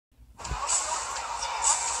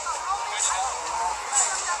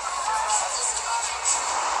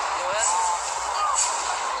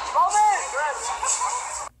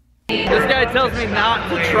tells me not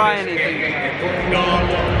to try anything.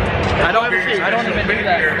 I don't even do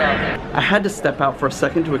that stuff. I had to step out for a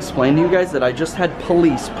second to explain to you guys that I just had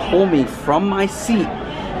police pull me from my seat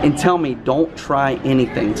and tell me don't try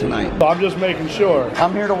anything tonight. I'm just making sure.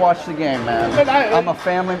 I'm here to watch the game, man. I'm a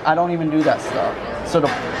family. I don't even do that stuff. So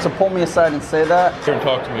to pull me aside and say that. Here and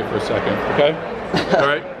talk to me for a second, okay? All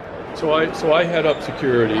right. So I head up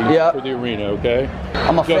security for the arena, okay?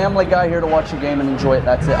 I'm a family guy here to watch the game and enjoy it.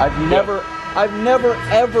 That's it. I've never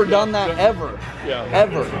ever done that ever. Yeah.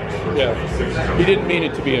 Ever. Yeah. He didn't mean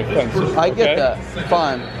it to be offensive. I get that.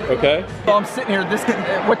 Fine. Okay. So I'm sitting here.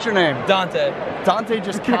 What's your name? Dante. Dante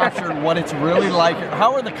just captured what it's really like.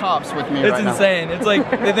 How are the cops with me right now? It's insane. It's like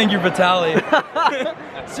they think you're Vitaly.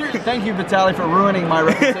 Seriously, thank you, Vitaly, for ruining my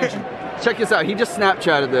reputation. Check this out. He just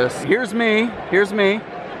Snapchatted this. Here's me. Here's me.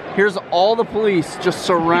 Here's all the police just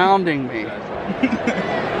surrounding me.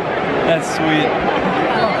 That's sweet.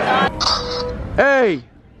 Hey.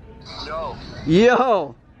 Yo.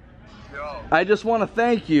 Yo. I just want to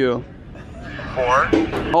thank you. For?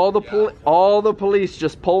 All the police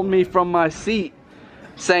just pulled me from my seat,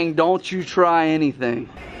 saying, "Don't you try anything."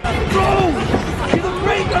 Bro, he's a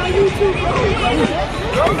great guy, YouTube, bro.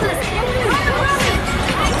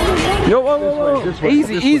 Yo, whoa. This way,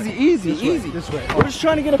 Easy. This way. We're just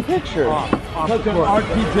trying to get a picture.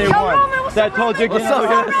 RPJ1. That told you. What's up,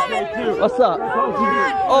 guys? What's up?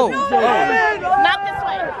 Oh. Not this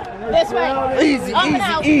way. This way. Easy. Up and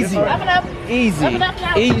out. Up and up. Easy. Up and up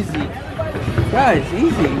now. Easy. Guys,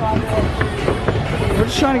 easy. We're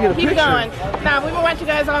just trying to get a Keep picture. going. Nah, we've been watching you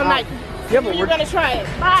guys all night. Yeah, but You're gonna try it.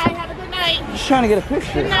 Bye. Have a good night. Just trying to get a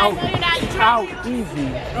picture. Good night. No, you're not. You try. Easy.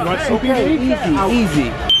 Okay,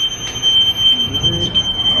 Easy.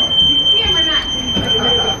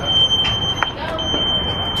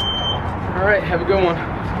 All right, have a good one.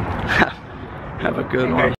 Have a good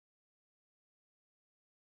one.